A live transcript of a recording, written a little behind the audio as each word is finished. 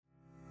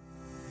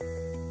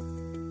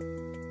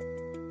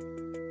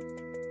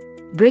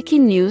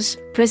Breaking news: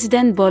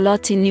 President Bola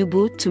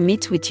Tinubu to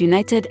meet with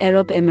United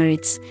Arab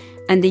Emirates,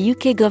 and the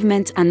UK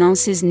government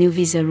announces new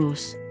visa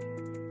rules.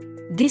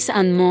 This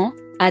and more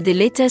are the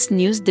latest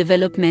news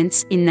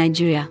developments in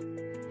Nigeria.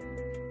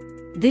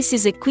 This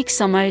is a quick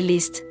summary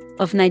list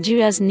of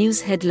Nigeria's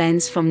news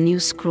headlines from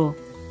News Scroll.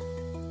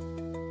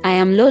 I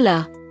am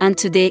Lola, and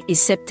today is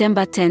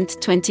September 10,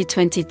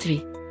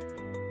 2023.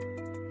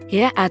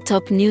 Here are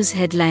top news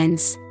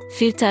headlines,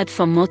 filtered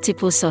from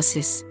multiple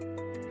sources.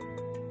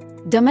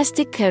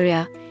 Domestic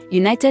carrier,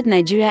 United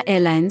Nigeria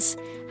Airlines,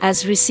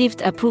 has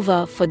received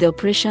approval for the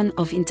operation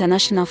of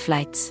international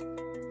flights.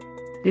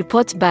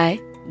 Report by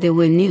The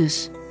World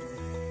News.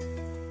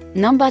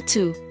 Number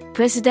 2.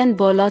 President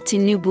Bola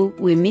Tinubu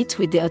will meet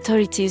with the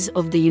authorities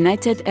of the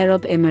United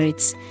Arab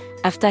Emirates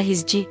after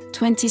his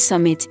G20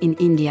 summit in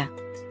India.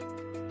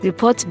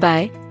 Report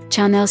by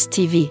Channels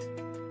TV.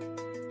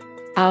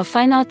 Our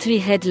final three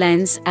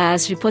headlines are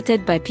as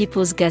reported by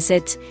Peoples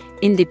Gazette,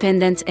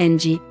 Independent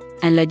NG,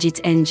 and Legit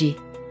NG.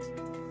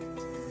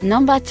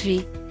 Number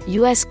 3.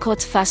 U.S.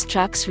 court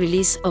fast-tracks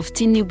release of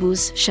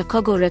Tinubu's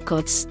Chicago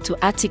records to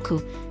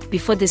Atiku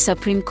before the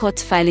Supreme Court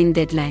filing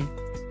deadline.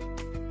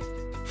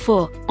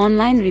 4.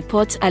 Online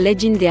reports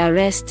alleging the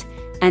arrest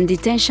and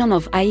detention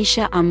of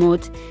Aisha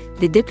Ahmad,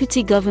 the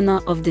Deputy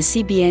Governor of the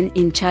CBN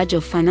in charge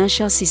of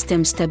financial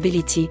system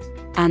stability,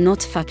 are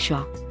not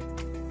factual.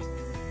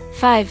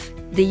 5.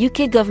 The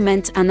UK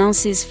government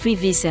announces free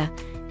visa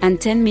and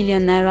 10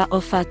 million naira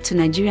offer to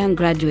Nigerian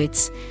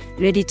graduates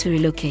ready to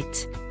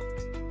relocate.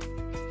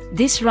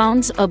 This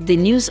rounds up the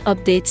news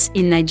updates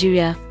in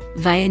Nigeria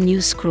via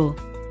News Scroll.